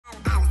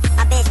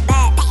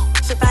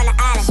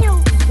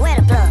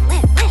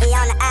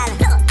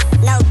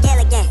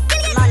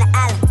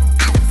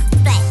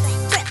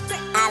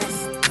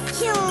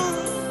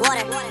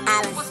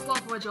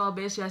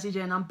it's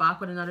JessyJay and I'm back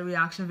with another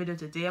reaction video.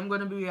 Today I'm going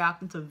to be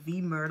reacting to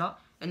Vee Murdaa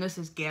and this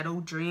is Ghetto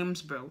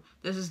Dreams, bro.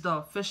 This is the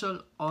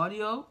official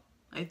audio,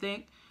 I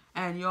think.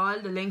 And y'all,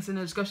 the links in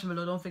the description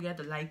below. Don't forget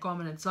to like,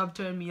 comment, and sub.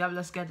 Turn me up.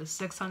 Let's get to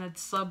 600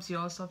 subs,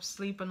 y'all. Stop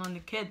sleeping on the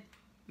kid.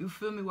 You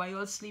feel me? Why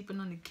y'all sleeping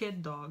on the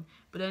kid, dog?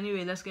 But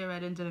anyway, let's get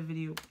right into the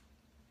video.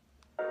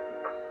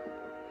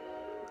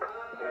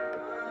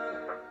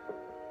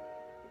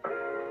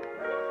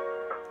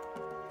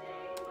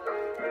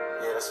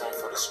 Yeah, that's one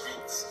for the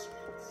streets.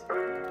 For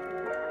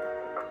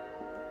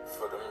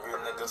them real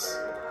niggas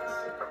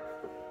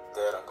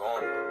that are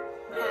gone.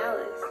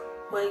 Alice,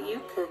 what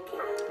you cooking?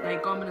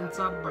 Like, comment, and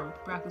sub, bro.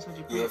 Practice what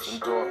you preach. Yeah, from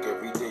dark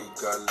every day,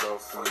 got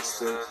love for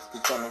yourself. You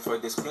tryna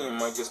fight this pain,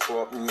 might just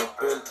pop me a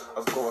pill.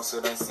 Of course,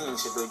 it ain't seen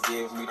shit that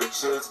gave me the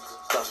chills.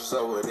 That's just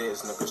how it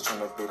is, niggas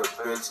tryna pay the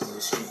bills. In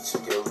the streets,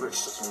 you get rich,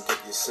 so you can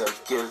get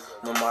yourself killed.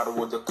 No matter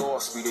what the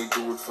cost, we they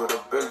do it for the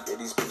bill. Yeah,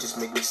 these bitches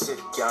make me sick,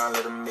 can't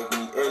let them make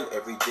me ill.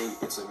 Every day,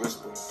 it's a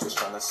risk, but you just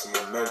tryna see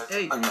a mill.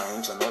 Hey. And I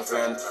ain't tryna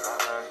vent.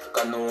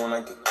 Got no one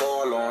I can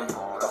call on.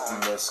 Got some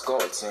missed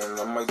calls saying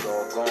that my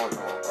dog gone.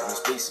 And this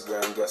place,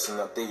 I'm guessing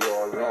that they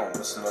all wrong.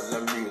 Listen to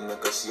them real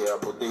niggas, yeah,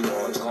 but they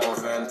all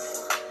convent.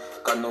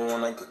 Got no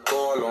one I can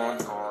call on.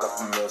 Got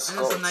some missed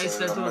calls saying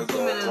that my dog 2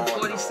 minutes and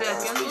 40 gone.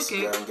 seconds,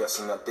 okay. I'm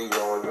guessing that they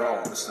all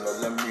wrong. Listen to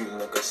them real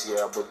niggas,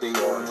 yeah, but they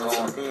all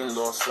gone. Being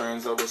lost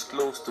friends, I was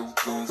close to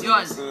things. Yo,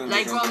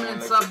 like, comment,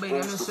 and sub, baby.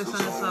 I'm in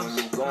 600 subs.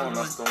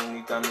 That's the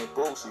only time they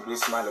post. You they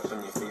smile up on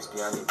your face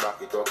behind your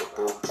back, you talk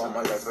approach. All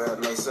my life I had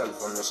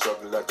myself on the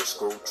struggle I just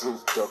go through.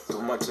 Talk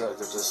too much, I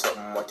just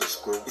something I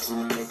just grow. If you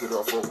make it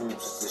off of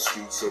hoops, the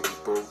streets, yeah, we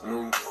both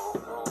knew.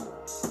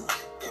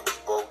 Yeah, we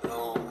both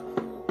knew.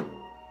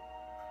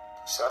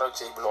 Shout out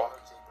J Block.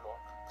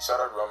 Shout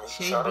out Rummy.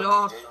 J Shout Block.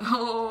 out DJ.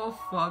 Oh,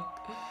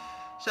 fuck.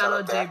 Shout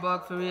out J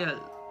Block for real.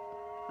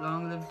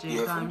 Long live J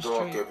Yeah, Time from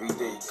dark straight. every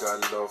day,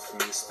 got love for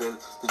me still.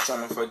 They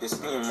tryna fight this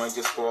pain, might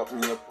just pop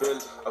me a pill.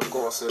 Of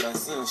course, it ain't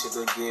seen shit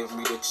that gave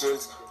me the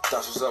chills.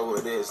 That's just how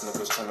it is,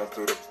 niggas tryna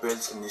pay the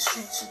bills. In the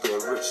streets, you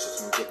get rich,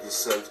 so you get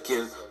yourself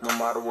killed. No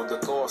matter what the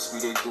cost, we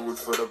they do it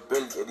for the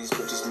bill. Yeah, these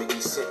bitches make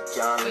me sick,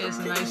 can't let It's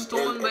them a make me nice tone,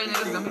 ill. but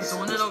niggas got me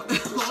throwing it out.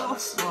 Oh,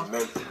 fuck. And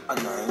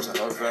I ain't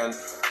tryna vent.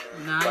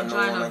 Nah, I ain't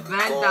trying to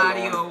vent,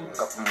 daddy, yo.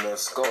 Got some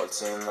missed calls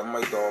saying that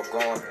my dog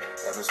gone.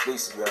 Heaven's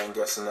places, we ain't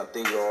guessing that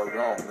they all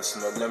wrong.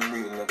 Listen to them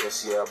real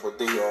niggas, yeah, but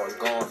they all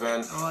gone,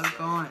 vent. All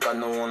gone. Got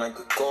no one I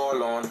could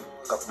call on.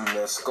 Got some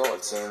missed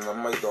calls saying that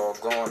my dog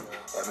gone.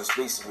 Heaven's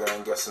places, we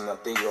ain't guessing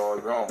that they all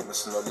wrong.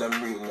 Listen to them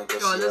real niggas,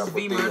 Yo, yeah, this is but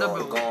Vee they Murdaa, all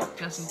bro. gone.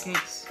 Just in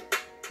case.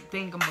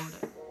 Think about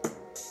it.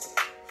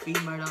 Vee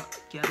Murdaa,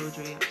 Ghetto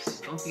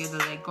Dreams. Don't forget to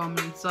like,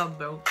 comment, and sub,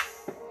 bro.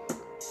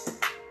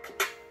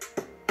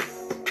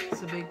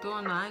 It's a big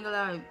tone, I ain't gonna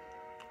lie.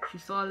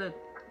 She's solid.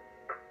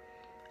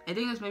 I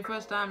think it's my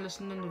first time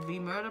listening to Vee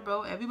Murdaa,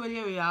 bro. Everybody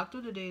I react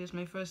to today is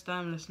my first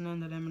time listening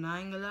to them, and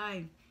I ain't gonna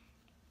lie.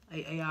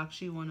 I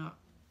actually wanna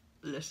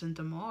listen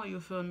to more, you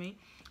feel me?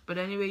 But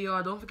anyway,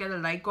 y'all, don't forget to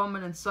like,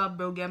 comment, and sub,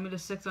 bro. Get me to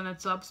 600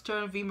 subs.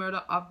 Turn Vee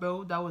Murdaa up,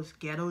 bro. That was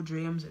Ghetto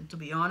Dreams, and to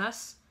be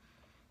honest,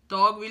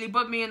 dog really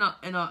put me in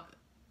a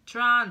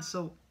trance.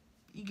 So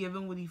he give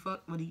him what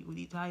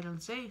he title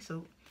say.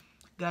 So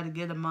gotta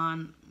get a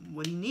man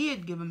what he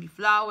need, giving me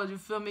flowers, you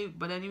feel me?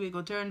 But anyway,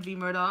 go turn Vee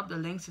Murdaa up. The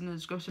link's in the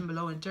description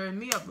below, and turn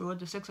me up, bro,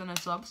 to 600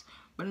 subs.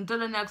 But until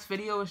the next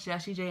video, it's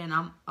JessyJay, and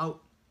I'm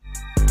out.